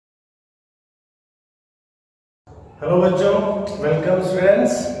Hello बच्चों, welcome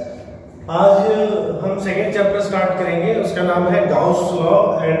students. आज हम सेकेंड चैप्टर स्टार्ट करेंगे। उसका नाम है Gauss law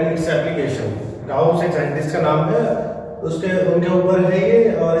and its application. Gauss एक साइंटिस्ट का नाम है, उनके ऊपर है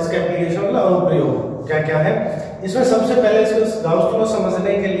ये, और इसके एप्लीकेशन मतलब अनुप्रयोग क्या क्या है। इसमें सबसे पहले इसको गाउस लॉ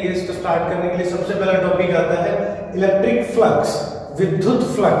समझने के लिए, इसको स्टार्ट करने के लिए सबसे पहला टॉपिक आता है इलेक्ट्रिक फ्लक्स, विद्युत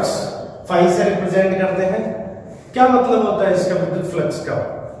फ्लक्स। फाई से रिप्रेजेंट करते हैं। क्या मतलब होता है इसका, विद्युत फ्लक्स का?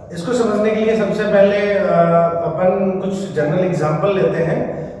 इसको समझने के लिए सबसे पहले अपन कुछ जनरल एग्जांपल लेते हैं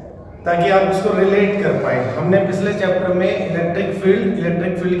ताकि आप इसको रिलेट कर पाए। हमने पिछले चैप्टर में इलेक्ट्रिक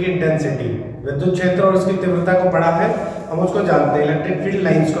फील्ड की इंटेंसिटी, विद्युत क्षेत्र और उसकी तीव्रता को पढ़ा है। हम उसको जानते हैं, इलेक्ट्रिक फील्ड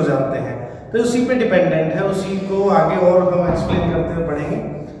लाइंस को जानते हैं, तो उसी पे डिपेंडेंट है। उसी को आगे और हम एक्सप्लेन करते हुए पढ़ेंगे।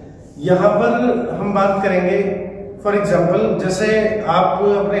 यहाँ पर हम बात करेंगे फॉर एग्जाम्पल, जैसे आप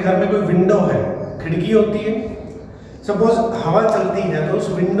अपने घर में कोई विंडो है, खिड़की होती है, सपोज हवा चलती है तो उस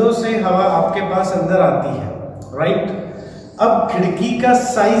विंडो से हवा आपके पास अंदर आती है, राइट। अब खिड़की का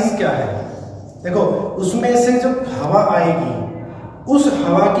साइज क्या है? देखो, उसमें से जब हवा आएगी, उस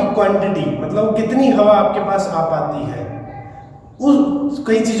हवा की क्वांटिटी, मतलब कितनी हवा आपके पास आ पाती है, उस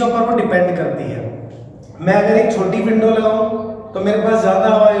कई चीजों पर वो डिपेंड करती है। मैं अगर एक छोटी विंडो लगाऊं तो मेरे पास ज्यादा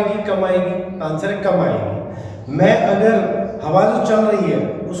हवा आएगी, कम आएगी? आंसर है कम आएगी। मैं अगर हवा जो चल रही है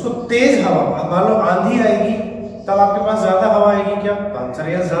उसको तेज हवा, मान लो आंधी आएगी, तब आपके पास ज्यादा हवा आएगी क्या? आंसर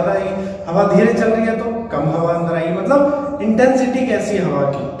है ज्यादा आएगी। हवा धीरे चल रही है तो कम हवा अंदर आएगी। मतलब इंटेंसिटी कैसी है हवा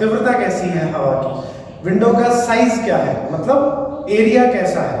की, तीव्रता कैसी है हवा की। विंडो का साइज क्या है, मतलब एरिया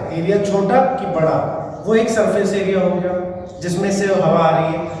कैसा है, एरिया छोटा कि बड़ा, वो एक सरफेस एरिया हो गया जिसमें से हवा आ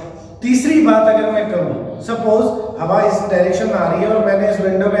रही है। तीसरी बात अगर मैं कहूँ, सपोज हवा इस डायरेक्शन में आ रही है और मैंने इस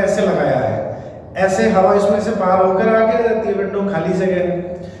विंडो में ऐसे लगाया है, ऐसे हवा इसमें से पार होकर आगे जाती है, विंडो खाली जगह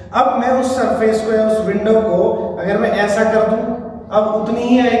है। अब मैं उस सरफेस को या उस विंडो को अगर मैं ऐसा कर दूं, अब उतनी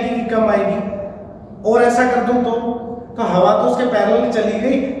ही आएगी कि कम आएगी? और ऐसा कर दूं तो हवा तो उसके पैरेलल चली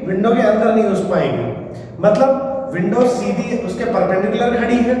गई, विंडो के अंदर नहीं घुस पाएगी। मतलब विंडो सीधी उसके परपेंडिकुलर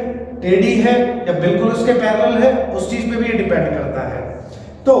खड़ी है, टेढ़ी है, या बिल्कुल उसके पैरेलल है, उस चीज पे भी ये डिपेंड करता है।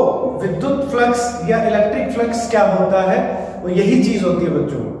 तो विद्युत फ्लक्स या इलेक्ट्रिक फ्लक्स क्या होता है, वो यही चीज होती है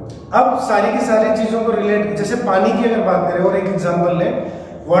बच्चों। अब सारी की सारी चीजों को रिलेट, जैसे पानी की अगर बात करें और एक एग्जांपल लें,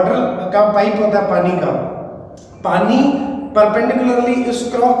 वाटर का पाइप होता है पानी का, पानी परपेंडिकुलरली इस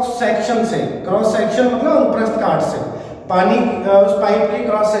क्रॉस सेक्शन से, क्रॉस सेक्शन मतलब अनुप्रस्थ काट से, पानी उस पाइप के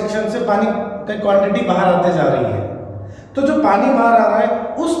क्रॉस सेक्शन से पानी की क्वांटिटी बाहर आते जा रही है। तो जो पानी बाहर आ रहा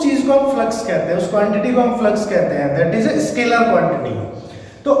है उस चीज को हम फ्लक्स कहते हैं, उस क्वांटिटी को हम फ्लक्स कहते हैं, that is a scalar quantity.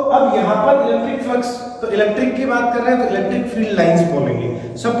 तो अब यहाँ पर इलेक्ट्रिक फ्लक्स, तो इलेक्ट्रिक की बात कर रहे हैं तो इलेक्ट्रिक फील्ड लाइंस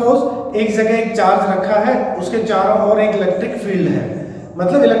बोलेंगे। सपोज एक जगह एक चार्ज रखा है, उसके चारों ओर एक इलेक्ट्रिक फील्ड है,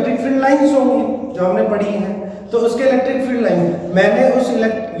 मतलब इलेक्ट्रिक फील्ड लाइंस होंगी जो हमने पढ़ी है। तो उसके इलेक्ट्रिक फील्ड लाइन, मैंने उस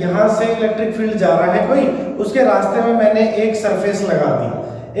यहाँ से इलेक्ट्रिक फील्ड जा रहा है कोई, उसके रास्ते में मैंने एक सरफेस लगा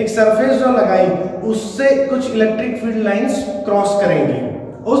दी। एक सरफेस जो लगाई उससे कुछ इलेक्ट्रिक फील्ड लाइंस क्रॉस करेंगी,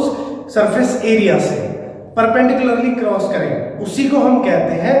 उस सरफेस एरिया से परपेंडिकुलरली क्रॉस करेंगे, उसी को हम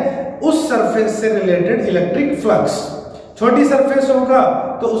कहते हैं उस सरफेस से रिलेटेड इलेक्ट्रिक फ्लक्स। छोटी सरफेस होगा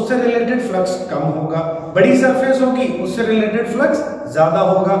तो उससे रिलेटेड फ्लक्स कम होगा, बड़ी सरफेस होगी उससे रिलेटेड फ्लक्स ज्यादा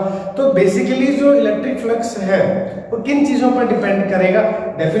होगा। तो बेसिकली जो इलेक्ट्रिक फ्लक्स है वो किन चीजों पर डिपेंड करेगा?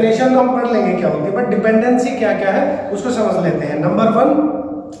 डेफिनेशन तो हम पढ़ लेंगे क्या होती है, बट डिपेंडेंसी क्या क्या है उसको समझ लेते हैं। नंबर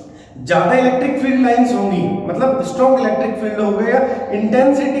 1, ज्यादा इलेक्ट्रिक फील्ड लाइंस होंगी, मतलब स्ट्रॉन्ग इलेक्ट्रिक फील्ड हो गया,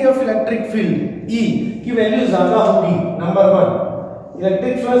 intensity of electric field E की वैल्यू ज्यादा होगी। नंबर 1,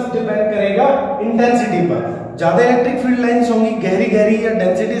 इलेक्ट्रिक फ्लक्स डिपेंड करेगा इंटेंसिटी पर। ज्यादा इलेक्ट्रिक फील्ड लाइंस होंगी, गहरी गहरी या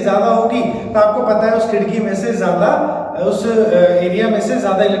डेंसिटी ज्यादा होगी, तो आपको पता है उस खिड़की में से ज्यादा, उस एरिया में से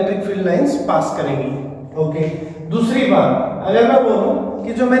ज्यादा इलेक्ट्रिक फील्ड लाइंस पास करेंगी। ओके। दूसरी बात, अगर मैं बोलूं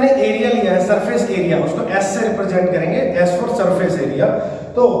कि जो मैंने एरिया लिया है, सरफेस एरिया, उसको एस से रिप्रेजेंट करेंगे, एस फॉर सरफेस एरिया।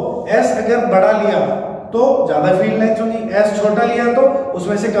 तो एस अगर बड़ा लिया तो ज्यादा फील्ड लाइंस होंगी, एस छोटा लिया तो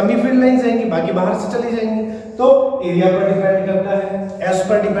उसमें से कम ही फील्ड लाइंस आएंगी, बाकी बाहर से चली जाएंगी। तो एरिया पर डिपेंड करता है, एस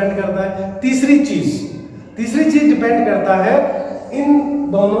पर डिपेंड करता है। तीसरी चीज डिपेंड करता है इन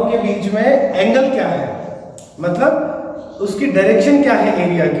दोनों के बीच में एंगल क्या है, मतलब उसकी डायरेक्शन क्या है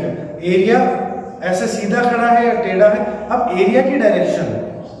एरिया की। एरिया ऐसे सीधा खड़ा है या टेढ़ा है। अब एरिया की डायरेक्शन,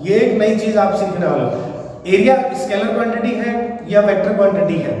 ये एक नई चीज आप सीखने वाले हो। एरिया स्केलर क्वांटिटी है या वेक्टर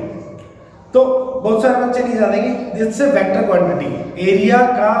क्वांटिटी है? तो बहुत सारे बच्चे नहीं जानेंगे, इससे वेक्टर क्वांटिटी, एरिया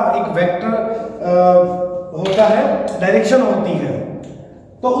का एक वेक्टर होता है, डायरेक्शन होती है,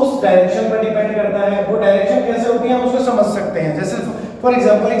 तो उस डायरेक्शन पर डिपेंड करता है। वो डायरेक्शन कैसे होती है उसको समझ सकते हैं। जैसे फॉर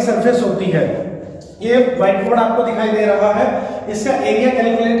एग्जांपल एक सरफेस होती है, ये व्हाइट बोर्ड आपको दिखाई दे रहा है, इसका एरिया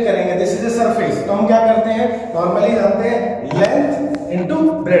कैलकुलेट करेंगे, दिस इज ए सरफेस। तो हम क्या करते हैं, नॉर्मली जानते हैं लेंथ इंटू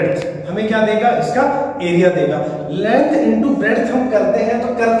ब्रेड्थ हमें क्या देगा, इसका एरिया देगा। लेंथ इंटू ब्रेड्थ हम करते हैं,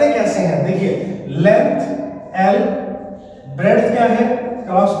 तो करते कैसे हैं, देखिए लेंथ L, ब्रेड्थ क्या है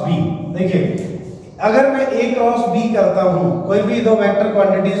क्रॉस B। देखिए अगर मैं A क्रॉस B करता हूं, कोई भी दो वेक्टर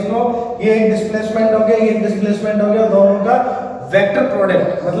क्वांटिटीज को, ये एक डिस्प्लेसमेंट हो गया, ये एक डिस्प्लेसमेंट हो गया, दोनों का वेक्टर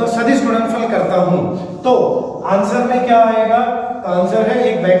प्रोडक्ट मतलब सदिश गुणनफल करता हूं, तो आंसर में क्या आएगा, तो आंसर है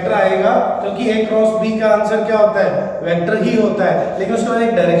एक वेक्टर आएगा, क्योंकि A क्रॉस B का आंसर क्या होता है, वेक्टर ही होता है, लेकिन उसके बाद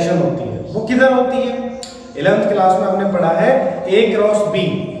एक डायरेक्शन होती है, वो किधर होती है, 11th क्लास में हमने पढ़ा है A क्रॉस B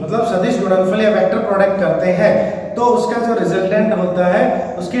मतलब सदिश गुणनफल या वेक्टर प्रोडक्ट करते हैं, तो उसका जो रिजल्टेंट होता है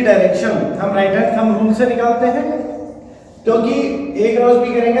उसकी डायरेक्शन हम राइट हैंड थंब रूल से निकालते हैं, क्योंकि A क्रॉस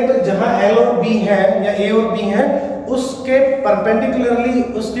B करेंगे तो जहां L और B है या A और B है उसके परपेंडिकुलरली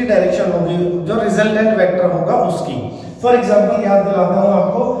उसकी डायरेक्शन होगी, जो रिजल्टेंट वेक्टर होगा उसकी। फॉर एग्जांपल याद दिलाता हूं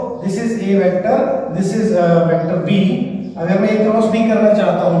आपको, this is A vector, this is vector B। अगर मैं A क्रॉस B करना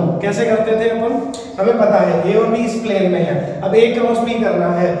चाहता हूं, कैसे करते थे अपन, हमें पता है A और B इस प्लेन में है, अब A क्रॉस B करना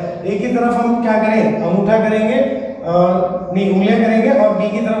है, A की तरफ हम क्या करें, अंगूठा करेंगे और नहीं उंगलियां करेंगे और B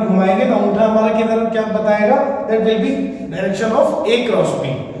की तरफ घुमाएंगे, तो अंगूठा हमारा की तरफ क्या बताएगा, that will be direction of A cross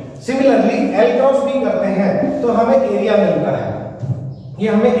B। Similarly L cross B करते हैं तो हमें एरिया मिलता है, ये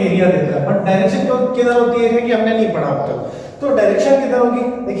हमें एरिया देता है, बट डायरेक्शन किधर होती है एरिया की हमने नहीं पढ़ा अब तक, तो डायरेक्शन किधर होगी,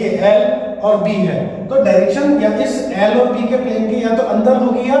 देखिए L और B है, तो डायरेक्शन या इस L और B के प्लेन की या तो अंदर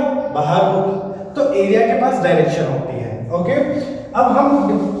होगी या बाहर होगी, तो एरिया के पास डायरेक्शन होती है। ओके, अब हम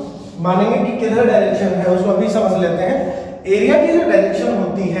मानेंगे कि किधर डायरेक्शन है उसको अभी समझ लेते हैं। एरिया की जो डायरेक्शन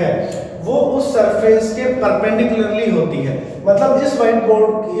होती है वो उस सरफेस के परपेंडिकुलरली होती है, मतलब इस व्हाइट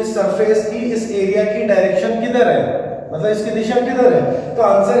बोर्ड की इस सरफेस की इस एरिया की डायरेक्शन किधर है, मतलब इसकी दिशा किधर है, तो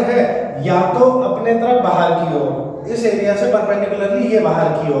आंसर है या तो अपने तरफ बाहर की ओर, इस एरिया से परपेंडिकुलरली ये बाहर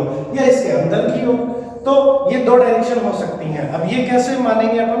की ओर, या इसके अंदर की ओर, तो ये दो डायरेक्शन हो सकती हैं। अब ये कैसे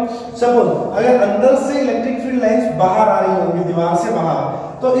मानेंगे अपन, सपोज अगर अंदर से इलेक्ट्रिक फील्ड लाइंस बाहर आ रही होंगी दीवार से बाहर,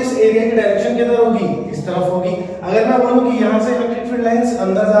 तो इस एरिया की डायरेक्शन किधर होगी, इस तरफ होगी। अगर मैं बोलूं कि यहाँ से इलेक्ट्रिक फील्ड लाइंस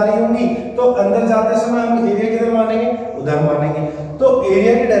अंदर जा रही होंगी, तो अंदर जाते समय हम एरिया किधर मानेंगे, उधर मानेंगे, तो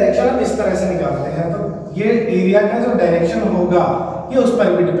एरिया की डायरेक्शन हम इस तरह से निकालते हैं। तो ये एरिया का जो डायरेक्शन होगा ये उस पर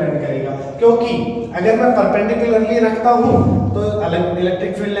भी डिपेंड करेगा, क्योंकि अगर मैं परपेंडिकुलरली रखता हूं तो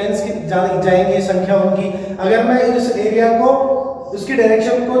इलेक्ट्रिक फील्ड लाइंस की जाएंगी संख्या उनकी, अगर मैं इस एरिया को उसकी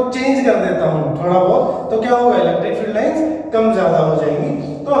डायरेक्शन को चेंज कर देता हूं थोड़ा बहुत, तो क्या होगा, इलेक्ट्रिक फील्ड लाइंस कम ज्यादा हो जाएंगी।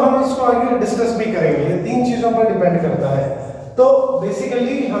 तो हम इसको आगे डिस्कस भी करेंगे, ये तीन चीजों पर डिपेंड करता है। तो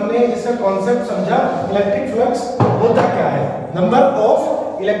बेसिकली हमने इसका कॉन्सेप्ट समझा, इलेक्ट्रिक फ्लक्स होता क्या है, number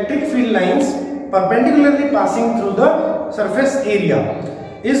of electric field lines perpendicularly passing through the surface area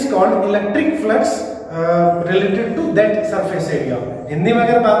is called electric flux related to that surface area। Hindi में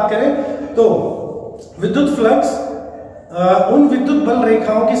अगर बात करें तो विद्युत फ्लक्स उन विद्युत बल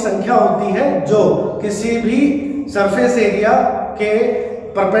रेखाओं की संख्या होती है जो किसी भी सरफेस एरिया के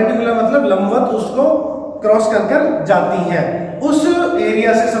परपेंडिकुलर मतलब लंबवत उसको क्रॉस कर जाती हैं, उस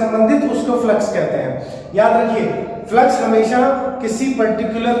एरिया से संबंधित उसको फ्लक्स कहते हैं। याद रखिए फ्लक्स हमेशा किसी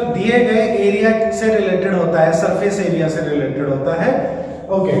पर्टिकुलर दिए गए एरिया से रिलेटेड होता है, सरफेस एरिया से रिलेटेड होता है।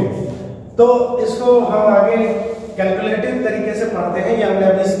 ओके, तो इसको हम आगे कैलकुलेटिव तरीके से पढ़ते हैं, या हमने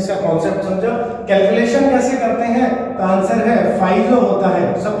अभी इसका कॉन्सेप्ट समझा। कैलकुलेशन कैसे करते हैं, तो आंसर है फाई जो होता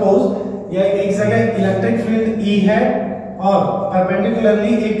है, सपोज ये एक जगह इलेक्ट्रिक फील्ड E है और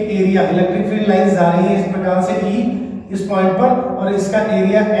परपेंडिकुलरली एक एरिया इलेक्ट्रिक फील्ड लाइंस जा रही है इस प्रकार से E इस पॉइंट पर, और इसका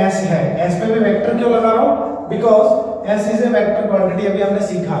एरिया S है। S पे भी वेक्टर क्यों लगा रहा हूं, because S is a vector quantity, अभी हमने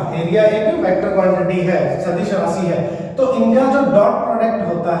सीखा एरिया एक वेक्टर क्वांटिटी है, सदिश राशि है, तो इनका जो डॉट प्रोडक्ट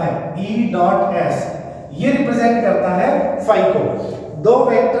होता है E डॉट S ये रिप्रेजेंट करता है फाई को। दो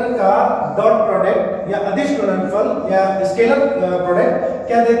वेक्टर का डॉट प्रोडक्ट या अदिश गुणनफल या स्केलर प्रोडक्ट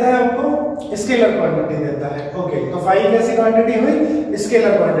क्या देता है हमको, स्केलर क्वांटिटी देता है। ओके, तो फाई कैसी क्वांटिटी हुई,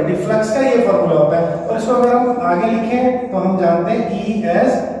 स्केलर क्वांटिटी। फ्लक्स का ये फॉर्मूला होता है, और इसको अगर हम आगे लिखें तो हम जानते हैं E एज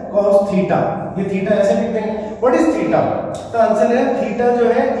cos थीटा, ये थीटा ऐसे लिखते हैं। व्हाट इज थीटा, तो आंसर है थीटा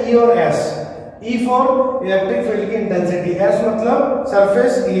जो है E और S, E for electric field की इंटेंसिटी, S मतलब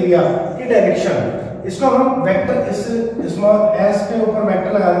सरफेस एरिया की डायरेक्शन। इसको हम वेक्टर इस स्मॉल s के ऊपर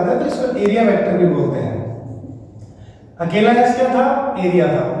वेक्टर लगा देते हैं, तो इसको एरिया वेक्टर भी बोलते हैं। अकेला s क्या था, एरिया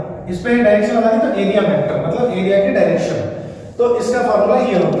था, इस पे डायरेक्शन लगा दी तो एरिया वेक्टर मतलब एरिया की डायरेक्शन, तो इसका फॉर्मूला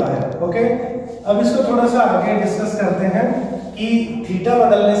ये होता है। ओके, अब इसको थोड़ा सा आगे डिस्कस करते हैं कि थीटा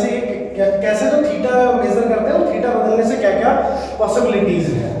बदलने से कैसे तो थीटा मेजर करते हैं, और थीटा बदलने से क्या क्या पॉसिबिलिटीज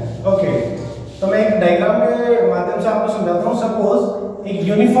है। ओके, तो मैं एक डायग्राम के माध्यम से आपको समझाता हूँ। सपोज एक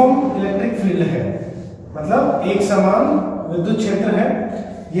यूनिफॉर्म इलेक्ट्रिक फील्ड है, मतलब एक समान विद्युत क्षेत्र है,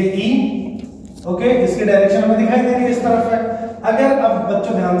 ये E। ओके, इसकी डायरेक्शन हमें दिखाई दे रही है, इस तरफ है। अगर अब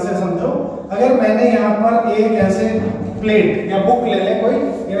बच्चों ध्यान से समझो, अगर मैंने यहाँ पर एक ऐसे प्लेट या बुक ले ले कोई,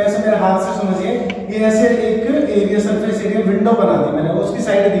 ये वैसे मेरे हाथ से समझिए, ये ऐसे एक एरिया सरफेस एरिया विंडो बना दी मैंने, उसकी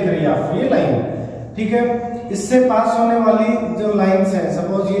साइड दिख रही है आपको ये लाइन, ठीक है। इससे पास होने वाली जो लाइंस है,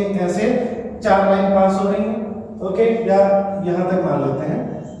 सपोज ये ऐसे 4 लाइन पास हो रही है, ओके, या यहां तक मान लेते हैं,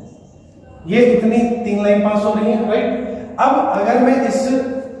 ये इतनी 3 लाइन पास हो रही है, राइट। अब अगर मैं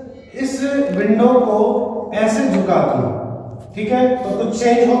इस विंडो को ऐसे झुका दूं, ठीक है, तो कुछ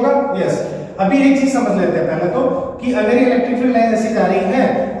चेंज होगा, यस। अभी एक चीज समझ लेते हैं पहले तो, कि अगर ये इलेक्ट्रिक फील्ड लाइन ऐसी जा रही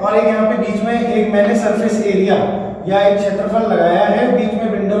है और एक यहाँ पे बीच में एक मैंने सरफेस एरिया या एक क्षेत्रफल लगाया है, बीच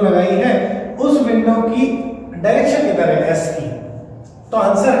में विंडो लगाई है, उस विंडो की डायरेक्शन किधर है, एस की, तो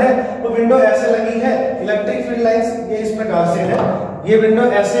आंसर है वो विंडो ऐसे लगी है, इलेक्ट्रिक फील्ड लाइंस ये इस प्रकार से है, ये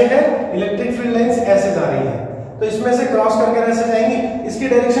विंडो ऐसे है, इलेक्ट्रिक फील्ड लाइंस ऐसे जा रही है, तो इसमें से क्रॉस करके ऐसे जाएंगी, इसकी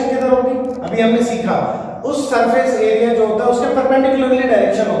डायरेक्शन किधर होगी, अभी हमने सीखा उस सरफेस एरिया जो होता है उसके परपेंडिकुलरली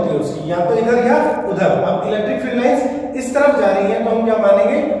डायरेक्शन होती है उसकी, या तो इधर या उधर। अब इलेक्ट्रिक फील्ड लाइंस इस तरफ जा रही है तो हम क्या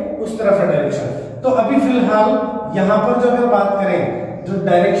मानेंगे, उस तरफ है डायरेक्शन। तो अभी फिलहाल यहां पर जो अगर बात करें, जो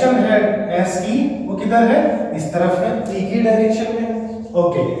डायरेक्शन है एस की वो किधर है, इस तरफ है, ई की डायरेक्शन में,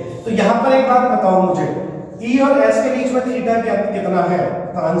 ओके। तो यहां पर एक बात बताओ मुझे, ई और एस के बीच में थीटा कितना है,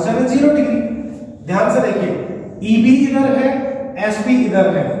 तो आंसर है 0 डिग्री। ध्यान से देखिए, ई भी इधर है, एस भी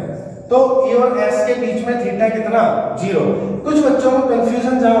इधर है, तो ई और एस के बीच में थीटा कितना, 0। कुछ बच्चों को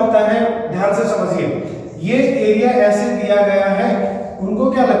कंफ्यूजन जहां होता है, ध्यान से समझिए, ये एरिया ऐसे दिया गया है, उनको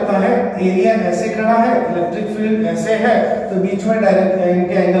क्या लगता है एरिया ऐसे खड़ा है, इलेक्ट्रिक फील्ड ऐसे है, तो बीच में डायरेक्ट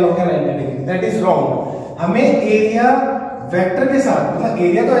इनके एंगल हो गया 90 डिग्री। That is wrong. हमें एरिया वेक्टर के साथ, मतलब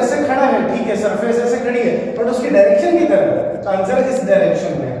एरिया तो ऐसे खड़ा है, ठीक है, सरफेस ऐसे खड़ी है, बट उसकी डायरेक्शन किधर है, तो आंसर इस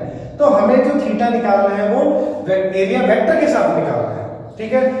डायरेक्शन में है। तो हमें जो थीटा निकालना है वो एरिया वेक्टर के साथ निकालना है,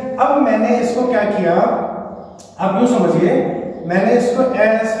 ठीक है। अब मैंने इसको क्या किया, आप यूं समझिए, मैंने इसको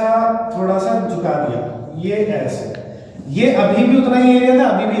ऐसा थोड़ा सा झुका दिया, ये ऐसे, ये अभी भी उतना ही एरिया था,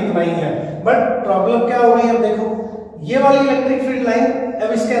 अभी भी इतना ही है, बट प्रॉब्लम क्या हो गई, अब देखो ये वाली इलेक्ट्रिक फील्ड लाइन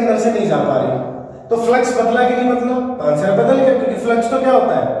अब इसके अंदर से नहीं जा पा रही, तो फ्लक्स बदला कि नहीं बदला, आंसर बदल गया, क्योंकि फ्लक्स तो क्या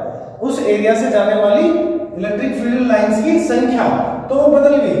होता है, उस एरिया से जाने वाली इलेक्ट्रिक फील्ड लाइंस की संख्या, तो वो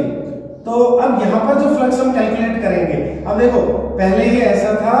बदल गई। तो अब यहां पर जो फ्लक्स हम कैलकुलेट करेंगे, अब देखो पहले ये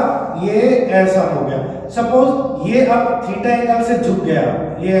ऐसा था, ये ऐसा हो गया, सपोज ये अब थीटा एंगल से झुक गया,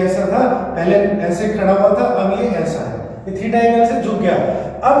 ये ऐसा था, पहले ऐसे खड़ा हुआ था, अब ये ऐसा है, ये थीटा एंगल से झुक गया।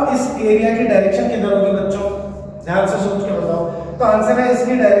 अब इस एरिया की डायरेक्शन किधर होगी बच्चों, ध्यान से सोच के बताओ, तो आंसर है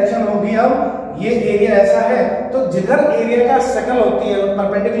इसकी डायरेक्शन होगी, अब ये एरिया ऐसा है, तो जिधर एरिया का सर्कल होती है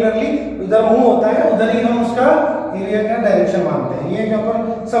परपेंडिकुलरली उधर मुंह होता है, उधर ही हम उसका एरिया का डायरेक्शन मानते हैं। ये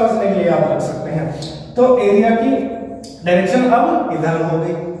अपन समझने के लिए याद रख सकते हैं। तो एरिया की डायरेक्शन अब इधर हो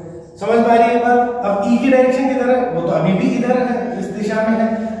गई, समझ पा रही है बात। अब ई की डायरेक्शन किधर है, वो तो अभी भी इधर है, इस दिशा में है।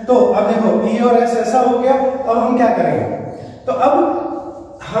 तो अब देखो ई और एस ऐसा हो गया, अब हम क्या करेंगे, तो अब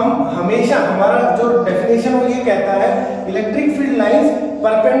हम हमेशा, हमारा जो डेफिनेशन वो ये कहता है electric field lines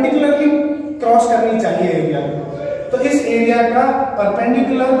perpendicularly cross करनी चाहिए एरिया। तो इस एरिया का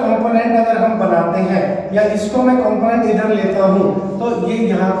परपेंडिकुलर कंपोनेंट अगर हम बनाते हैं, या इसको मैं कंपोनेंट इधर लेता हूं, तो ये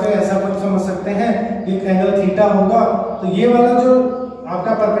यहाँ पे ऐसा कुछ समझ सकते हैं, एक एंगल थीटा होगा, तो ये वाला जो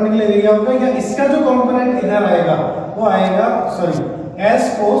आपका परपेंडिकुलर एरिया होगा, या इसका जो कंपोनेंट इधर आएगा वो आएगा, सॉरी,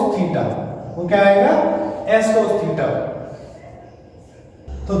 एस कोस थीटा। वो क्या आएगा, एस कोस थीटा।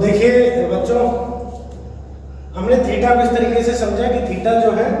 तो देखिए बच्चों, हमने थीटा को इस तरीके से समझा कि थीटा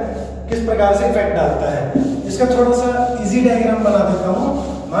जो है किस प्रकार से इफेक्ट डालता है। इसका थोड़ा सा इजी डायग्राम बना देता हूं।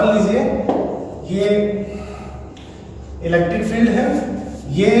 मान लीजिए ये इलेक्ट्रिक फील्ड है,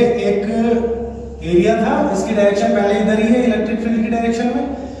 ये एक एरिया था, इसकी डायरेक्शन पहले इधर ही है इलेक्ट्रिक फील्ड की डायरेक्शन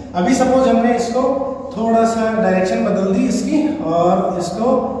में। अभी सपोज हमने इसको थोड़ा सा डायरेक्शन बदल दी इसकी, और इसको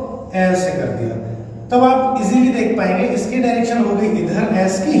ऐसे कर दिया, तब आप इजीली देख पाएंगे इसकी डायरेक्शन हो गई इधर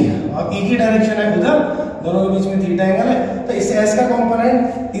एस की, और ई की डायरेक्शन है उधर, दोनों के बीच में थीटा एंगल है, तो इस एस का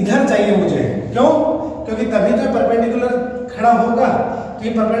कंपोनेंट इधर चाहिए मुझे। क्यों? क्योंकि तभी तो परपेंडिकुलर खड़ा होगा, तो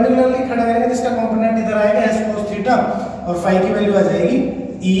ये परपेंडिकुलरली खड़ा रहेगा, तो इसका कंपोनेंट इधर आएगा एस कोस थीटा, और फाई की वैल्यू आ जाएगी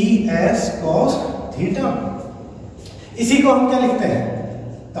ई एस कोस थीटा। इसी को हम क्या लिखते हैं,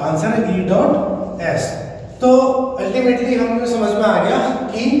 तो आंसर है ई डॉट एस। तो अल्टीमेटली हमें समझ में आ गया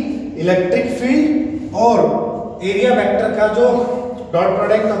कि इलेक्ट्रिक फील्ड और एरिया वेक्टर का जो डॉट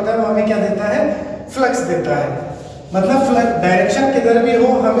प्रोडक्ट होता है वो हमें क्या देता है, फ्लक्स देता है। मतलब फ्लक्स डायरेक्शन किधर भी हो,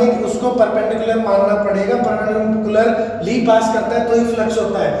 हमें उसको परपेंडिकुलर मानना पड़ेगा, परपेंडिकुलर ली पास करता है तो ही फ्लक्स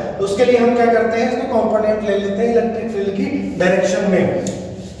होता है। तो उसके लिए हम क्या करते हैं, इसको कंपोनेंट ले लेते हैं इलेक्ट्रिक फील्ड की डायरेक्शन में।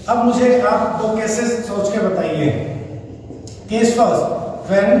 अब मुझे आप दो केसेस सोच के बताइए। Case first,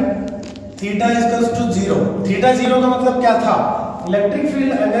 when theta equals to 0। Theta 0 का मतलब क्या था, इलेक्ट्रिक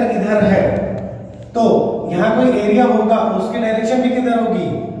फील्ड अगर इधर है तो यहाँ कोई एरिया होगा, उसकी डायरेक्शन भी किधर होगी,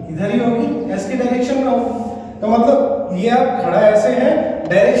 इधर ही होगी, एस की डायरेक्शन में होगी। तो मतलब ये आप खड़ा ऐसे है,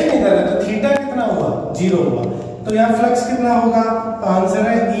 डायरेक्शन इधर है, तो थीटा कितना हुआ, 0 हुआ। तो यहाँ फ्लक्स कितना होगा, तो आंसर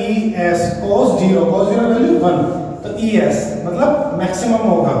है E S cos 0, cos 0 value 1, तो ई एस मतलब मैक्सिमम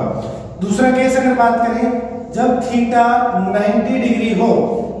होगा। दूसरा केस अगर बात करें, जब थीटा 90 डिग्री हो,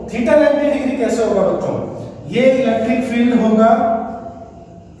 थीटा 90 डिग्री कैसे होगा बच्चों, ये इलेक्ट्रिक फील्ड होगा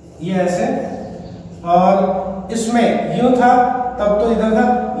ये ऐसे, और इसमें यूं था तब तो इधर था,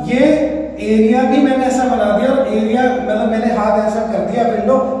 ये एरिया भी मैंने ऐसा बना दिया, और एरिया मतलब मैंने हाथ ऐसा कर दिया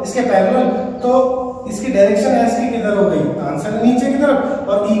विंडो इसके पैरेलल, तो इसकी डायरेक्शन एस की किधर हो गई, आंसर नीचे की तरफ,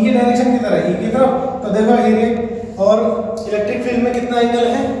 और ई की डायरेक्शन किधर है, ई की तरफ। तो देखो एरिया और इलेक्ट्रिक फील्ड में कितना एंगल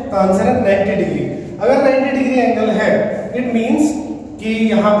है, तो आंसर है 90 डिग्री। अगर 90 डिग्री एंगल है, इट मींस कि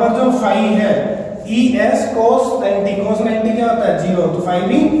यहाँ पर जो फाई है ई एस cos 90, cos 90 क्या होता है, 0, तो फाई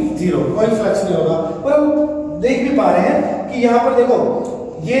भी 0, कोई फ्लक्स नहीं होगा। और हम देख भी पा रहे हैं कि यहाँ पर देखो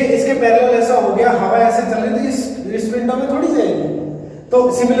ये इसके पैरेलल ऐसा हो गया, हवा ऐसे चल रही थी, इस विंडो में थोड़ी जाएगी। तो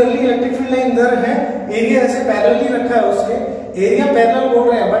सिमिलरली इलेक्ट्रिक फील्ड लाइन इधर है, एरिया ऐसे पैरेलल ही रखा है उसके, एरिया पैरेलल बोल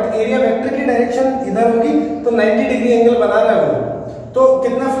रहे हैं, बट एरिया वेक्टर की डायरेक्शन इधर होगी, तो 90 डिग्री एंगल बना रहा है वो, तो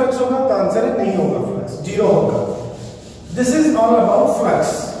कितना फ्लक्स होगा, तो आंसर नहीं होगा, फ्लक्स 0 होगा। This is all about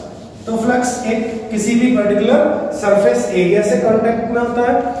flux. तो फ्लक्स एक किसी भी पर्टिकुलर सरफेस एरिया से कांटेक्ट में होता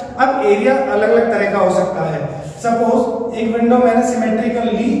है। अब एरिया अलग अलग तरह का हो सकता है। सपोज एक विंडो मैंने सिमेट्रिकल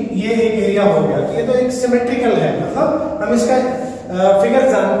ली, ये एक एरिया हो गया, ये तो एक सिमेट्रिकल है, मतलब हम इसका फिगर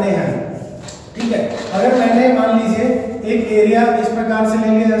जानते हैं, ठीक है। अगर मैंने मान लीजिए एक एरिया इस प्रकार से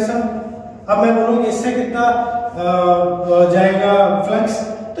ले लिया ऐसा, अब मैं बोलूँ इससे कितना जाएगा फ्लक्स,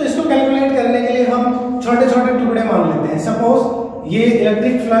 तो इसको कैलकुलेट करने के लिए हम छोटे छोटे टुकड़े मान लेते हैं। सपोज ये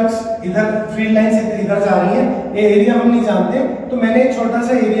इलेक्ट्रिक फ्लक्स इधर फील्ड लाइन से इधर जा रही है, ये एरिया हम नहीं जानते, तो मैंने एक छोटा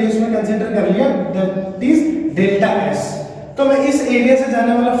सा एरिया इसमें कंसीडर कर लिया, दैट इज डेल्टा एस। तो मैं इस एरिया से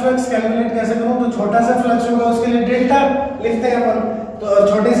जाने वाला फ्लक्स कैलकुलेट कैसे करूं, तो छोटा सा फ्लक्स होगा उसके लिए डेल्टा लिखते हैं अपन, तो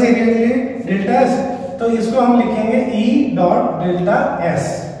छोटे से एरिया के लिए डेल्टा एस, तो इसको हम लिखेंगे ई डॉट डेल्टा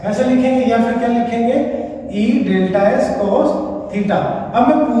एस, ऐसे लिखेंगे, या फिर क्या लिखेंगे, ई डेल्टा एस कोस थीटा। अब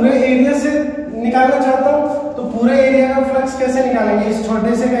मैं पूरे एरिया से निकालना चाहता हूं, तो पूरे एरिया का फ्लक्स कैसे निकालेंगे, इस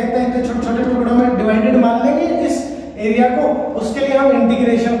छोटे से इतने छोटे छोटे टुकड़ों में डिवाइडेड मान लेंगे इस एरिया को, उसके लिए हम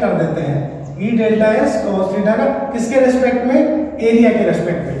इंटीग्रेशन कर देते हैं, ई डेल्टा एस कोस थीटा का, किसके रेस्पेक्ट में, एरिया के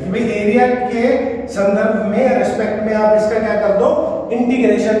रेस्पेक्ट में, कि भाई एरिया के संदर्भ में रेस्पेक्ट में आप इसका क्या कर दो,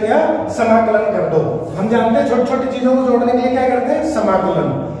 इंटीग्रेशन या समाकलन कर दो। हम जानते हैं छोटी छोटी चीजों को जोड़ने के लिए क्या करते हैं, समाकलन,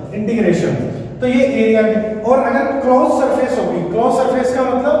 इंटीग्रेशन। तो ये एरिया की, और अगर क्लोज सरफेस होगी, क्लोज सरफेस का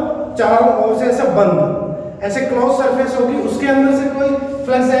मतलब चारों ओर से ऐसा बंद, ऐसे क्लोज सरफेस होगी, उसके अंदर से कोई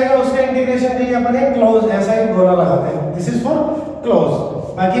फ्लक्स जाएगा, उसके इंटीग्रेशन के लिए अपन एक क्लोज ऐसा एक गोला लगाते हैं, दिस इज फॉर क्लोज।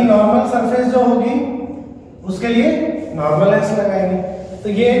 बाकी नॉर्मल सरफेस जो होगी उसके लिए नॉर्मल एस लगाएंगे। तो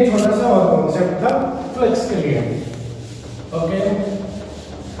ये एक छोटा सा और कॉन्सेप्ट था फ्लक्स के लिए। ओके,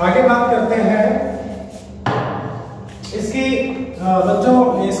 आगे बात करते हैं इसकी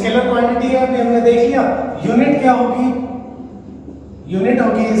बच्चों, स्केलर क्वांटिटी है, अभी हमने देख लिया। यूनिट क्या होगी, यूनिट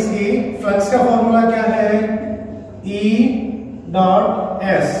होगी इसकी, फ्लक्स का फॉर्मूला क्या है, ई डॉट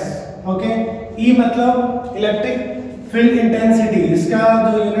एस। ओके, ई मतलब इलेक्ट्रिक फील्ड इंटेंसिटी, इसका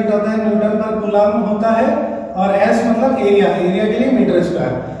जो यूनिट होता है न्यूटन पर कूलम होता है, और एस मतलब एरिया, एरिया के लिए मीटर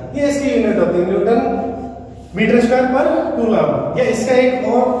स्क्वायर, ये इसकी यूनिट होती है, न्यूटन मीटर स्क्वायर पर कूलम। या इसका एक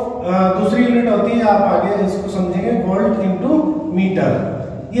और दूसरी यूनिट होती है, आप आगे इसको समझेंगे, वोल्ट इनटू मीटर,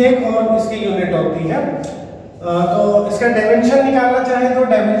 ये एक और इसकी यूनिट होती है। तो इसका डायमेंशन निकालना चाहे तो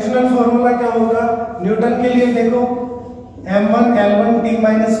डायमेंशनल फॉर्मूला क्या होगा, न्यूटन के लिए देखो m1 l1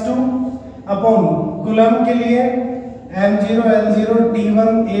 t-2 upon coulomb के लिए m0 l0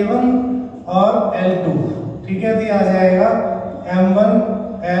 t1 a1 और l2, ठीक है, तो आ जाएगा m1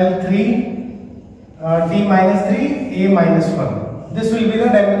 l3 t-3 a-1। This will be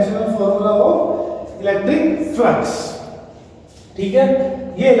the dimensional formula of electric flux, ठीक है,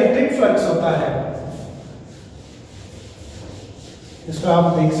 ये इलेक्ट्रिक फ्लक्स होता है, इसको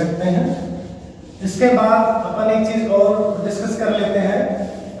आप देख सकते हैं। इसके बाद अपन एक चीज और डिस्कस कर लेते हैं,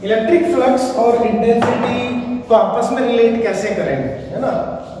 इलेक्ट्रिक फ्लक्स और इंटेंसिटी को आपस में रिलेट कैसे करेंगे, है ना,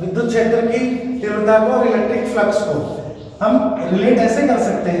 विद्युत क्षेत्र की तीव्रता को और इलेक्ट्रिक फ्लक्स को हम रिलेट ऐसे कर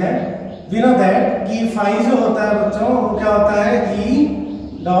सकते हैं, वी नो दैट कि फाई जो होता है बच्चों वो क्या होता है, ई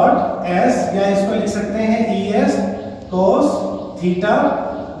डॉट एस, या इसको लिख सकते हैं E S cos theta,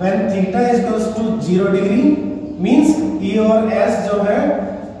 when theta is equals to 0 degree, means ई और एस जो है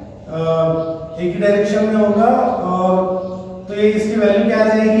एक ही डायरेक्शन में होगा, और तो ये इसकी वैल्यू क्या आ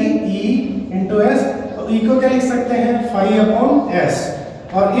जाएगी, ई इंटू एस, तो ई को क्या लिख सकते हैं फाई अपॉन एस।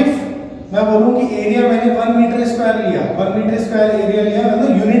 और इफ मैं बोलूं कि एरिया मैंने 1 मीटर स्क्वायर लिया, 1 मीटर स्क्वायर एरिया लिया मतलब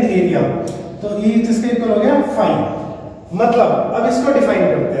यूनिट एरिया, तो ई जिसके इक्वल हो गया फाई। मतलब अब इसको डिफाइन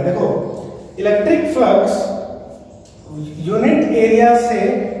करते हैं। देखो इलेक्ट्रिक फ्लक्स यूनिट एरिया से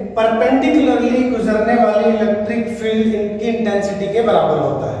परपेंडिकुलरली गुजरने वाली इलेक्ट्रिक फील्ड की इंटेंसिटी के बराबर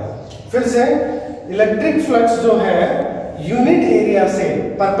होता है। फिर से इलेक्ट्रिक फ्लक्स जो है यूनिट एरिया से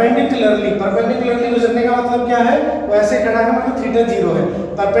परपेंडिकुलरली गुजरने का मतलब क्या है, वो ऐसे खड़ा है मतलब थीटा 0 है।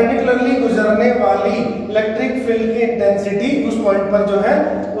 परपेंडिकुलरली गुजरने वाली इलेक्ट्रिक फील्ड की इंटेंसिटी उस पॉइंट पर जो है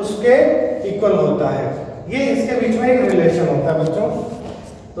उसके इक्वल होता है। ये इसके बीच में एक रिलेशन होता है बच्चों,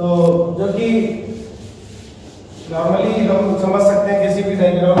 तो जो कि नॉर्मली हम समझ सकते हैं किसी भी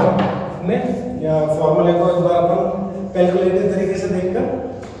डायग्राम में या फॉर्मूले को एक बार अपन कैलकुलेटेड तरीके से देखकर।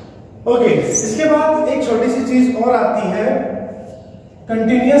 ओके, इसके बाद एक छोटी सी चीज और आती है,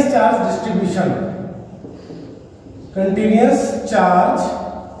 continuous charge distribution. Continuous charge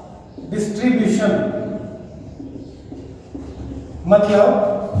distribution मतलब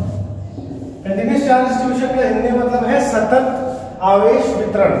कंटिन्यूअस चार्ज डिस्ट्रीब्यूशन का हिंदी मतलब है सतत आवेश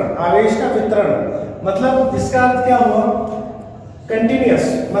वितरण, आवेश का वितरण। मतलब इसका अर्थ क्या हुआ, कंटिन्यूअस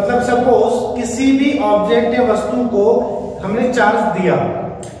मतलब सपोज किसी भी ऑब्जेक्ट या वस्तु को हमने चार्ज दिया,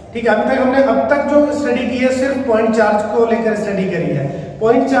 ठीक है। अब तक जो स्टडी की है सिर्फ पॉइंट चार्ज को लेकर स्टडी करी है।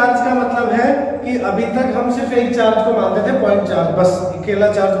 पॉइंट चार्ज का मतलब है कि अभी तक हम सिर्फ एक चार्ज को मानते थे पॉइंट चार्ज, बस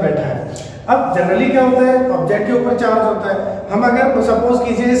अकेला चार्ज बैठा है। अब जनरली क्या होता है, ऑब्जेक्ट के ऊपर चार्ज होता है। हम अगर सपोज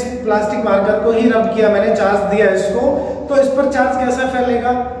कीजिए इस प्लास्टिक मार्कर को ही रब किया, मैंने चार्ज दिया इसको, तो इस पर चार्ज कैसा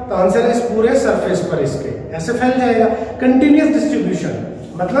फैलेगा, तो आंसर है इस पूरे सरफेस पर इसके ऐसे फैल जाएगा। कंटिन्यूअस डिस्ट्रीब्यूशन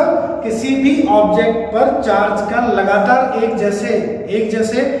मतलब किसी भी ऑब्जेक्ट पर चार्ज का लगातार एक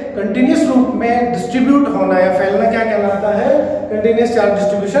जैसे कंटिन्यूअस रूप में डिस्ट्रीब्यूट होना या फैलना क्या कहलाता है, कंटिन्यूअस चार्ज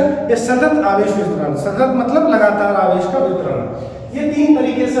डिस्ट्रीब्यूशन या सतत आवेश वितरण। सतत मतलब लगातार आवेश का वितरण। ये 3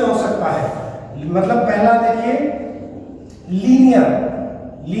 तरीके से हो सकता है। मतलब पहला देखिए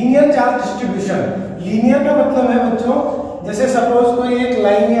लीनियर चार्ज डिस्ट्रीब्यूशन। लीनियर का मतलब है बच्चों, जैसे सपोज कोई एक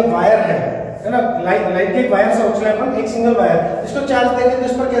लाइन या वायर है ना, लाइन के एक वायर से सोच लें, एक सिंगल वायर, इसको चार्ज देंगे तो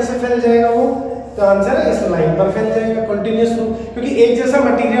इस पर कैसे फैल जाएगा वो, तो आंसर है इस लाइन पर फैल जाएगा कंटिन्यूअस रूप, क्योंकि एक जैसा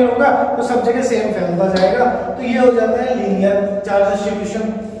मटेरियल होगा तो सब जगह सेम फैलता जाएगा। तो ये हो जाता है लीनियर चार्ज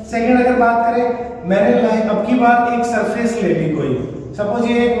डिस्ट्रीब्यूशन। सेकंड अगर बात करें, मैंने लाइन अब की बार एक सरफेस ले ली कोई, सपोज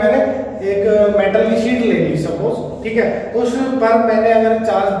ये मैंने एक मेटल की शीट ले ली सपोज, ठीक है, उस पर मैंने अगर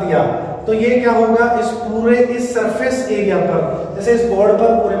चार्ज दिया तो ये क्या होगा, इस सरफेस एरिया पर, जैसे इस बोर्ड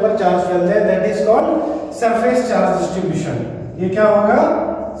पर पूरे पर चार्ज फैल जाए, that is called surface charge distribution. ये क्या होगा,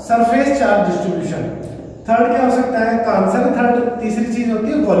 सरफेस चार्ज डिस्ट्रीब्यूशन। थर्ड क्या हो सकता है, तो आंसर तीसरी चीज होती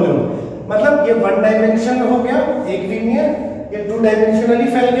है वॉल्यूम। मतलब ये 1 डायमेंशन हो गया एक विमीय, ये 2 डायमेंशनली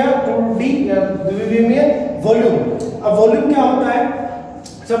फैल गया 2D द्विविमीय वॉल्यूम। अब वॉल्यूम क्या होता है,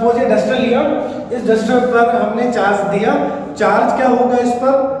 सपोज ये डस्टर लिया, इस डस्टर पर हमने चार्ज दिया, चार्ज क्या होगा इस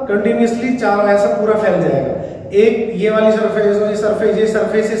पर कंटिन्यूअसली चार्ज ऐसा पूरा फैल जाएगा। एक ये वाली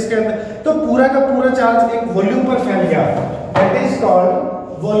सरफेस इसके अंदर, तो पूरा का पूरा चार्ज एक वॉल्यूम पर फैल गया, that is called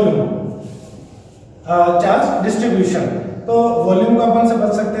volume charge distribution. तो वॉल्यूम को अपन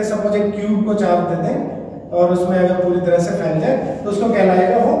समझ सकते हैं, सपोज एक क्यूब को चार्ज दे दें और उसमें अगर पूरी तरह से फैल जाए तो उसको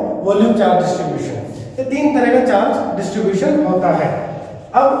कहलाएगा वो वॉल्यूम चार्ज डिस्ट्रीब्यूशन। ये 3 तरह का चार्ज डिस्ट्रीब्यूशन होता है।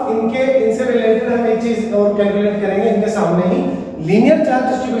 अब इनसे रिलेटेड हम एक चीज और कैलकुलेट करेंगे इनके सामने ही। लीनियर चार्ज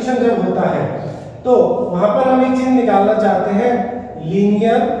डिस्ट्रीब्यूशन जब होता है तो वहां पर हम एक चीज निकालना चाहते हैं,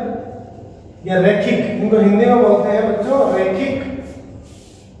 लीनियर या रैखिक, इनको हिंदी में बोलते हैं बच्चों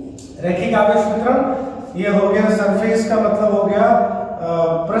रैखिक आवेश वितरण। ये हो गया सरफेस का मतलब हो गया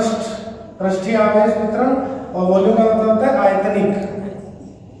पृष्ठीय आवेश वितरण, और वॉल्यूम का मतलब होता है आयतनिक,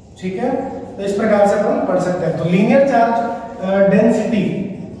 ठीक है। तो इस प्रकार से हम पढ़ सकते हैं। तो लीनियर चार्ज डेंसिटी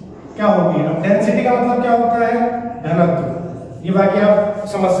क्या होगी, अब डेंसिटी का मतलब क्या होता है, घनत्व। ये बाकी आप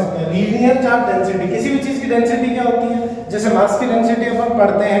समझ सकते हैं। लीनियर चार्ज डेंसिटी, किसी भी चीज की डेंसिटी क्या होती है, जैसे मास की डेंसिटी अपन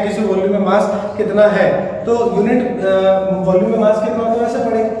पढ़ते हैं, किसी वॉल्यूम में मास कितना है तो यूनिट वॉल्यूम में मास कितना होता है वैसे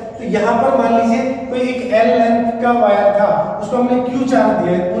पढ़ेंगे। तो यहाँ पर मान लीजिए कोई एक L लेंथ का वायर था, उसको हमने Q चार्ज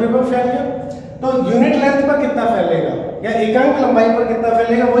दिया, पूरे पर फैल गया, तो यूनिट लेंथ पर कितना फैलेगा या एकांक लंबाई पर कितना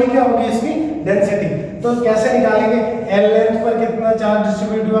फैलेगा, वही क्या होगी इसकी डेंसिटी। तो कैसे निकालेंगे, L लेंथ पर कितना चार्ज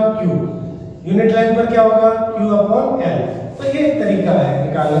डिस्ट्रीब्यूट हुआ Q, यूनिट लेंथ पर क्या होगा Q अपॉन L। तो ये तरीका है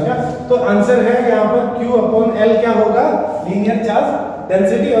निकालने का। तो आंसर है यहाँ पर Q अपॉन L क्या होगा, लीनियर चार्ज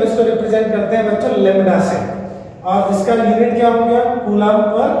डेंसिटी, और इसको रिप्रेजेंट करते हैं बच्चों लैम्डा से, और इसका यूनिट क्या हो गया कूलम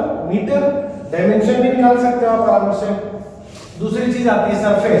पर मीटर। डायमेंशन भी निकाल सकते हो आप आराम से। दूसरी चीज आती है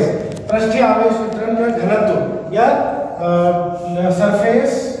सरफेस, पृष्ठीय आवेश वितरण का घनत्व या surface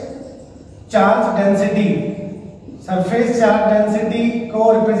charge density, surface charge density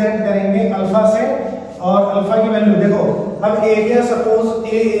को रिप्रेजेंट करेंगे अल्फा से, और अल्फा की वैल्यू देखो, अब एरिया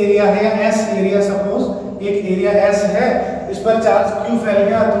सपोज ए एरिया है या एस एरिया, सपोज एक एरिया एस है, इस पर चार्ज क्यू फैल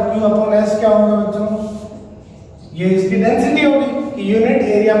गया, तो क्यू अपॉन एस क्या होगा बच्चों, ये इसकी डेंसिटी होगी कि यूनिट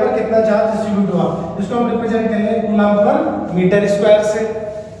एरिया पर कितना चार्ज डिस्ट्रीब्यूट हुआ। इसको हम रिप्रेजेंट करेंगे कूलम पर मीटर स्क्वायर से।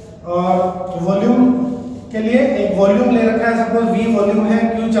 और वॉल्यूम के लिए एक वॉल्यूम ले रखा है, सपोज V वॉल्यूम है,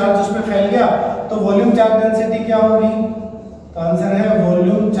 Q चार्ज उस पर फैल गया, तो वॉल्यूम चार्ज डेंसिटी क्या होगी, तो आंसर है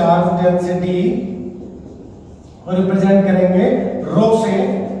वॉल्यूम चार्ज डेंसिटी, और रिप्रेजेंट करेंगे रो से,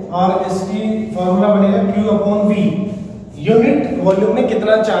 और इसकी फॉर्मूला बनेगा Q upon V, unit volume में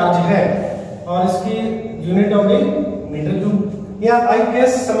कितना चार्ज है, और इसकी यूनिट हो गई मीटर क्यूब। या आई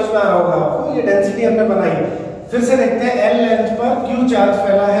गेस समझ में आ रहा होगा आपको, ये डेंसिटी हमने बनाई। फिर से देखते हैं L लेंथ पर Q चार्ज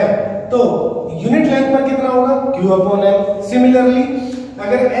फैला है, तो यूनिट लेंथ पर कितना होगा, Q अपॉन L। सिमिलरली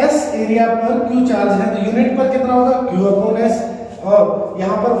अगर S एरिया पर Q चार्ज है तो यूनिट पर कितना होगा, Q अपॉन S। और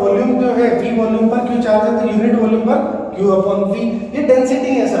यहाँ पर वॉल्यूम जो है V वॉल्यूम पर Q चार्ज है तो यूनिट वॉल्यूम पर Q अपॉन V। ये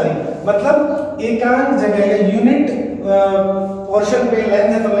डेंसिटी है सारी, मतलब एकांक जगह या यूनिट पोर्शन पे लेंथ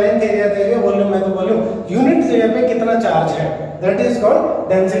है तो लेंथ, एरिया तो एरिया, वॉल्यूम है तो वॉल्यूम, यूनिट जगह पे कितना चार्ज है, दैट इज कॉल्ड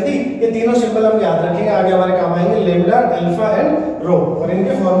डेंसिटी। ये तीनों सिंबल हम याद रखेंगे, आगे हमारे काम आएंगे, लैम्डा, अल्फा एंड रो, और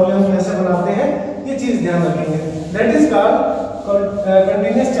इनके फॉर्मूले हम कैसे बनाते हैं ये चीज ध्यान रखेंगे। That is called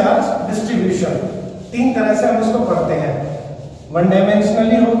continuous charge distribution. तीन तरह से हम इसको पढ़ते हैं, वन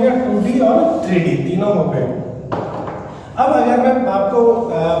डायमेंशनली हो गया, 2D और 3D, तीनों हो गए। अब अगर मैं आपको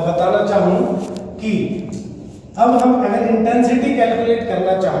बताना चाहूं कि अब हम अगर इंटेंसिटी कैलकुलेट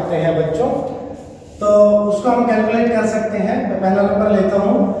करना चाहते हैं बच्चों, तो उसको हम कैलकुलेट कर सकते हैं। मैं पहला नंबर लेता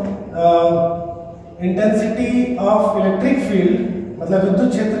हूं, इंटेंसिटी ऑफ इलेक्ट्रिक फील्ड, मतलब विद्युत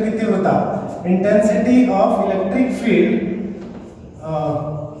क्षेत्र की तीव्रता, intensity of electric field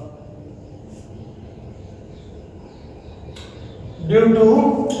due to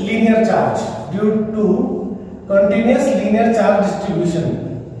linear charge, due to continuous linear charge distribution,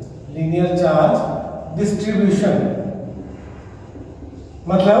 linear charge distribution,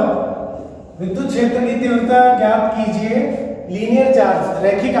 मतलब विद्युत क्षेत्र की तीव्रता ज्ञात कीजिए लीनियर चार्ज,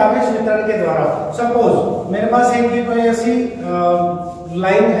 रैखिक आवेश वितरण के द्वारा। सपोज मेरे पास एक कोई ऐसी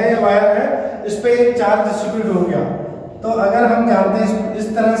लाइन है या वायर है, इस पे एक चार्ज डिस्ट्रीब्यूट हो गया, तो अगर हम जानते हैं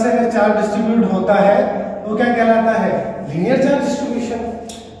इस तरह से अगर चार्ज डिस्ट्रीब्यूट होता है तो क्या कहलाता है, लीनियर चार्ज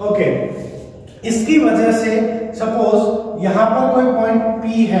डिस्ट्रीब्यूशन। ओके, इसकी वजह से सपोज यहां पर कोई पॉइंट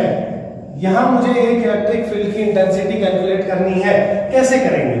P है, यहां मुझे एक इलेक्ट्रिक फील्ड की इंटेंसिटी कैलकुलेट करनी है, कैसे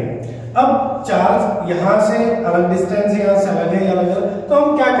करेंगे। अब चार्ज यहां से अलग डिस्टेंस, यहां से अलग है, अलग अलग, तो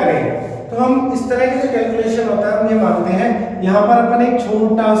हम क्या करें, तो हम इस तरह के जो कैलकुलेशन होता है हम ये मानते हैं, यहां पर अपन एक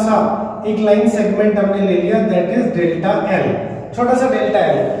छोटा सा एक लाइन सेगमेंट हमने ले लिया, दैट इज डेल्टा L, छोटा सा डेल्टा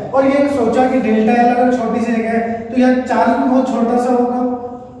L, और ये सोचा कि डेल्टा L अगर छोटी सी जगह है तो यह चार्ज भी बहुत छोटा सा होगा,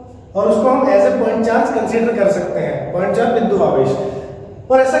 और उसको हम as a point charge consider कर सकते हैं, पॉइंट चार्ज बिंदु आवेश।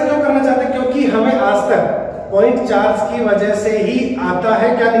 और ऐसा क्यों करना चाहते हैं, क्योंकि हमें आज तक पॉइंट चार्ज की वजह से ही आता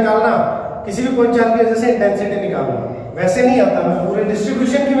है क्या निकालना, किसी भी पॉइंट चार्ज की वजह से इंटेंसिटी निकालना, वैसे नहीं आता, हमें पूरे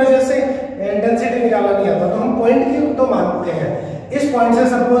डिस्ट्रीब्यूशन की वजह से इंटेंसिटी निकालना नहीं आता, तो हम पॉइंट की तो मानते हैं। इस पॉइंट से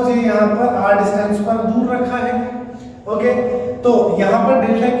सपोज ये यहाँ पर r डिस्टेंस पर दूर रखा है, ओके, तो यहाँ पर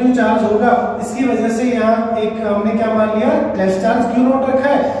डेल्टा Q चार्ज होगा, इसकी वजह से यहाँ एक हमने क्या मान लिया, टेस्ट चार्ज Q नॉट रखा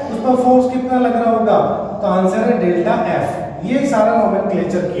है, उस पर फोर्स कितना लग रहा होगा, तो आंसर है डेल्टा F। ये सारा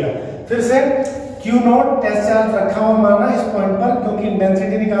नोमेनक्लेचर किया, फिर से Q नॉट टेस्ट चार्ज रखा हुआ माना इस पॉइंट पर, क्योंकि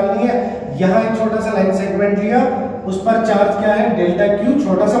इंटेंसिटी निकालनी है। यहाँ एक छोटा सा लाइन सेगमेंट लिया, उस पर चार्ज क्या है, डेल्टा Q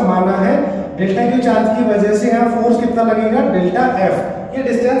छोटा सा माना है, डेल्टा Q चार्ज की वजह से यहाँ फोर्स कितना लगेगा, डेल्टा F, ये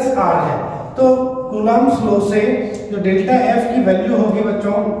डिस्टेंस r है। तो कूलम्ब्स लॉ से जो डेल्टा F की वैल्यू होगी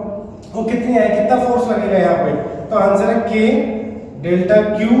बच्चों, वो कितनी है, कितना फोर्स लगेगा यहाँ पे, तो आंसर है K delta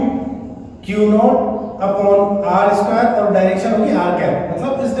Q not upon r square, और डायरेक्शन होगी r कैप,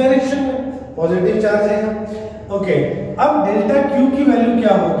 मतलब इस डायरेक्शन में पॉजिटिव चार्ज है। ओके, अब डेल्टा Q की वैल्यू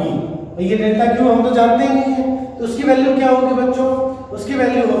क्या होगी, ये डेल्टा Q हम तो जानते ही नहीं है, तो उसकी वैल्यू क्या होगी बच्चों, उसकी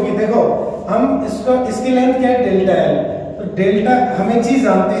वैल्यू होगी, देखो हम इसकी लेंथ क्या है, डेल्टा L, तो डेल्टा हम एक चीज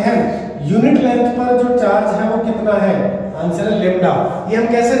जानते हैं, यूनिट लेंथ पर जो चार्ज है वो कितना है, आंसर है लेम्डा। ये हम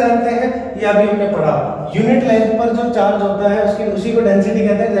कैसे जानते हैं, ये अभी हमने पढ़ा, यूनिट लेंथ पर जो चार्ज होता है उसकी उसी को डेंसिटी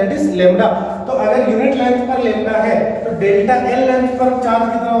कहते हैं, दैट इज लेम्डा। तो अगर यूनिट लेंथ पर लेम्डा है तो डेल्टा L लेंथ पर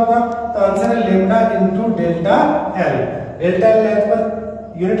चार्ज कितना होगा, तो आंसर है lambda into delta L। Delta L length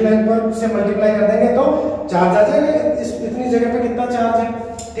per unit length पर से मल्टीप्लाई कर देंगे तो चार्ज आ जाएगा, इतनी जगह पे कितना चार्ज है,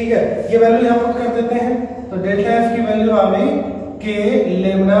 ठीक है, ये वैल्यू यहाँ पुट कर देते हैं, तो डेल्टा F की वैल्यू आ गई K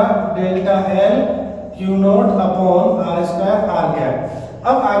lambda delta L Q not upon r square r cap.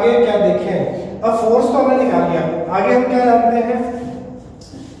 अब आगे क्या देखें, अब फोर्स तो हमने निकाल लिया, आगे हम क्या जानते हैं,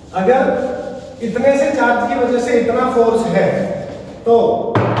 अगर इतने से चार्ज की वजह से इतना फोर्स है तो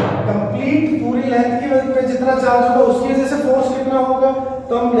कंप्लीट पूरी लेंथ की वजह पे जितना चार्ज होगा उसकी वजह से फोर्स कितना होगा,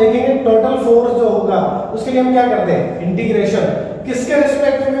 तो हम देखेंगे टोटल फोर्स जो होगा उसके लिए हम क्या करते हैं, इंटीग्रेशन किसके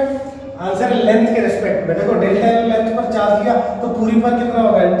रिस्पेक्ट में, आंसर है लेंथ के रिस्पेक्ट में। देखो डेल्टा एल लेंथ पर चार्ज लिया तो पूरी पर कितना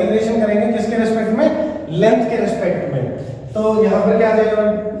होगा, इंटीग्रेशन करेंगे किसके रिस्पेक्ट में, लेंथ के रिस्पेक्ट में। तो यहाँ पर क्या आ जाएगा,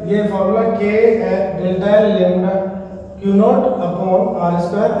 ये फॉर्मूला के delta L lambda Q not upon are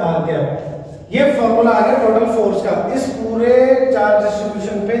square are cap, ये फॉर्मूला आ गया टोटल फोर्स का। इस पूरे चार्ज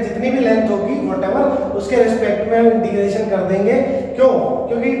डिस्ट्रीब्यूशन पे जितनी भी लेंथ होगी व्हाटएवर उसके रिस्पेक्ट में हम इंटीग्रेशन कर देंगे। क्यों,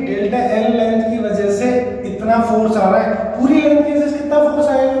 क्योंकि डेल्टा एल लेंथ की वजह से इतना फोर्स आ रहा है, पूरी लेंथ की वजह से कितना फोर्स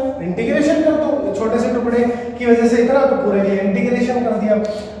आएगा, इंटीग्रेशन कर दो, छोटे से टुकड़े की वजह से इतना तो पूरे के इंटीग्रेशन कर दिया।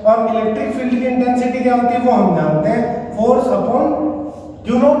 और इलेक्ट्रिक फील्ड की इंटेंसिटी क्या होती है वो हम जानते हैं, फोर्स अपॉन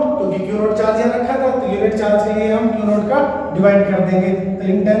क्यू नॉट, क्योंकि क्यू नॉट चार्ज यहाँ रखा था तो यूनिट चार्ज के लिए हम क्यू नॉट का डिवाइड कर देंगे। तो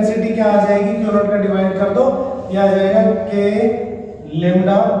इंटेंसिटी क्या आ जाएगी, क्यू नॉट का डिवाइड कर दो, ये आ जाएगा के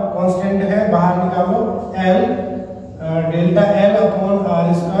लैम्डा कांस्टेंट है बाहर निकालो, L delta L upon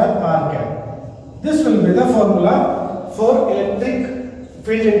are square are cap. This will be the formula for electric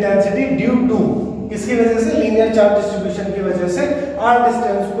field intensity due to, किसकी वजह से, लीनियर चार्ज डिस्ट्रीब्यूशन की वजह से आर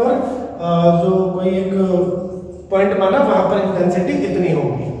डिस्टेंस पर जो कोई एक पॉइंट माना वहां पर इंटेंसिटी इतनी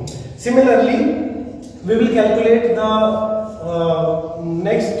होगी। Similarly we will calculate the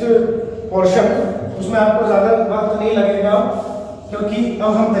next portion, उसमें आपको ज्यादा वक्त नहीं लगेगा क्योंकि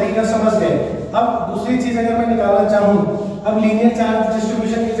अब हम तरीका समझ गए। अब दूसरी चीज अगर मैं निकालना चाहूं, अब लीनियर चार्ज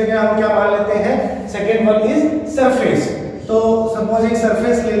डिस्ट्रीब्यूशन की जगह हम क्या मान लेते हैं, सेकेंड वन इज सरफेस। तो सपोज एक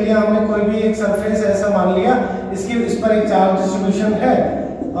सरफेस ले लिया हमने, कोई भी एक सरफेस ऐसा मान लिया, इस पर एक चार्ज डिस्ट्रीब्यूशन है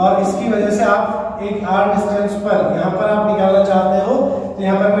और इसकी वजह से आप एक आर डिस्टेंस पर यहाँ पर आप निकालना चाहते हो, तो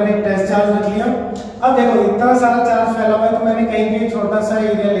यहाँ पर मैंने एक टेस्ट चार्ज रख लिया। अब देखो इतना सारा चार्ज फैला हुआ है तो मैंने कहीं भी छोटा सा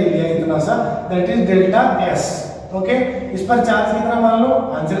एरिया ले लिया, इतना सा, that is delta S. Okay, इस पर चार्ज कितना मान लो,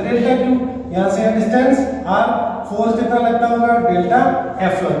 आंसर डेल्टा क्यू, यहाँ से डिस्टेंस आर, फोर्स कितना लगता होगा, डेल्टा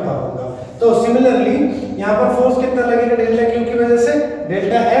एफ लगता होगा। तो सिमिलरली यहाँ पर फोर्स कितना लगेगा डेल्टा क्यू की वजह से,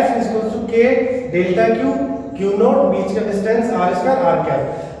 delta F is equal to के डेल्टा क्यू, क्यू नॉट बीच का distance are square are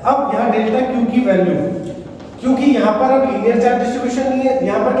cap. अब यहाँ डेल्टा क्यू की वैल्यू, क्योंकि यहाँ पर अब लीनियर चार्ज डिस्ट्रीब्यूशन नहीं है,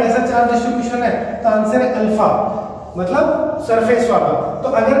 यहाँ पर कैसा चार्ज डिस्ट्रीब्यूशन है, तो आंसर है अल्फा, मतलब सरफेस वाला। तो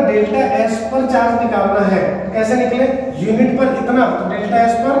अगर डेल्टा एस पर चार्ज निकालना है कैसे निकले, यूनिट पर इतना, तो डेल्टा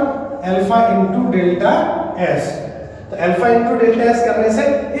एस पर अल्फा इंटू डेल्टा एस, तो अल्फा इंटू डेल्टा एस करने से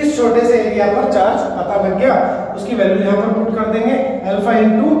इस छोटे से एरिया पर चार्ज पता लग गया, उसकी वैल्यू यहाँ पर पुट कर देंगे, alpha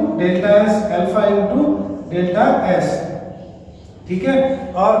into delta S, alpha into delta S, ठीक है।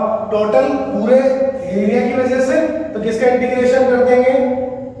 और टोटल पूरे एरिया की वजह से तो किसका इंटीग्रेशन कर देंगे,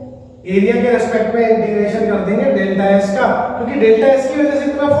 एरिया के रेस्पेक्ट में इंटीग्रेशन कर देंगे डेल्टा एस का, क्योंकि डेल्टा एस की वजह से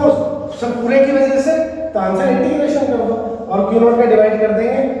इतना फोर्स सब पूरे की वजह से, तो आंसर इंटीग्रेशन कर दो और क्यू नॉट का डिवाइड कर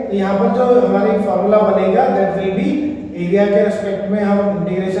देंगे। तो यहाँ पर जो हमारी फॉर्मूला बनेगा दैट विल बी एरिया के रेस्पेक्ट में हम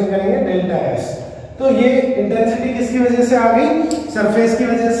इंटीग्रेशन करेंगे डेल्टा एस। तो ये इंटेंसिटी किसकी वजह से आ गई, सरफेस की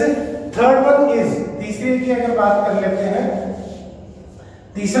वजह से। थर्ड वन इज, तीसरी की अगर बात कर लेते हैं,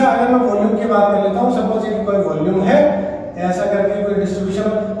 तीसरा अगर मैं वॉल्यूम की बात कर लेता हूँ, सपोज ये कोई वॉल्यूम है ऐसा करके कोई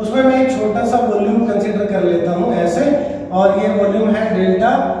डिस्ट्रीब्यूशन, उसमें मैं एक छोटा सा वॉल्यूम कंसीडर कर लेता हूँ ऐसे, और ये वॉल्यूम है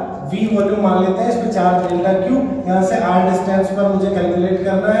डेल्टा वी वॉल्यूम मान लेते हैं, इस पे चार्ज डेल्टा क्यू, यहाँ से आर डिस्टेंस पर मुझे कैलकुलेट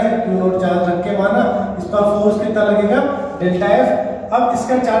करना है, क्यू नॉट चार्ज रख के माना, इस पर फोर्स कितना लगेगा डेल्टा एफ। अब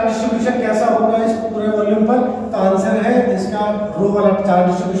इसका चार्ज डिस्ट्रीब्यूशन कैसा होगा इस पूरे वॉल्यूम पर, तो आंसर है इसका रो वाला चार्ज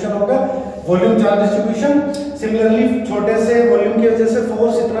डिस्ट्रीब्यूशन होगा, वॉल्यूम चार्ज डिस्ट्रीब्यूशन। सिमिलरली छोटे से वॉल्यूम की वजह से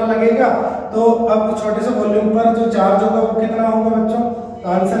फोर्स इतना लगेगा, तो अब छोटे से वॉल्यूम पर जो चार्ज होगा वो कितना होगा बच्चों, तो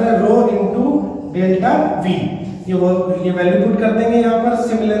आंसर है रो इनटू डेल्टा वी, ये वैल्यू पुट कर देंगे यहाँ पर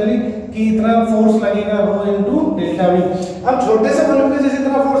सिमिलरली कि इतना फोर्स लगेगा रो इनटू डेल्टा वी। अब छोटे से वॉल्यूम की जैसे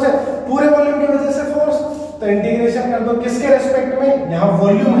इतना फोर्स है, पूरे वॉल्यूम की वजह से फोर्स, तो इंटीग्रेशन कर दो किसके रेस्पेक्ट में, यहाँ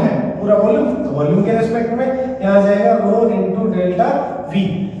वॉल्यूम है पूरा वॉल्यूम, तो वॉल्यूम के रेस्पेक्ट में यहाँ जाएगा रो इनटू डेल्टा वी।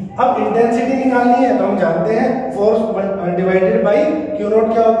 अब इंटेंसिटी निकालनी है तो हम जानते हैं force divided by Q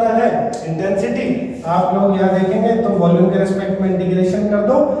not क्या होता है, इंटेंसिटी। आप लोग यहाँ देखेंगे तो वॉल्यूम के रेस्पेक्ट में इंटीग्रेशन कर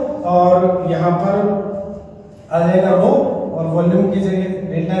दो और यहाँ पर आ जाएगा रो और वॉल्यूम की जगह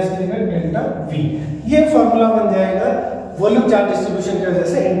डेल्टा एस की जगह डेल्टा वी। ये फॉर्मूला बन जाएगा वॉल्यूम चार्ज डिस्ट्रीब्यूशन की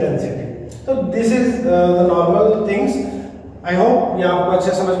वजह से इंटेंसिटी। तो this is the normal things. I hope ये आपको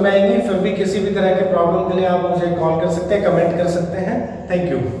अच्छे समझ में आएंगी। फिर भी किसी भी तरह के प्रॉब्लम के लिए आप मुझे कॉल कर सकते हैं, कमेंट कर सकते हैं।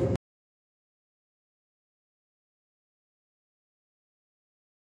 Thank you.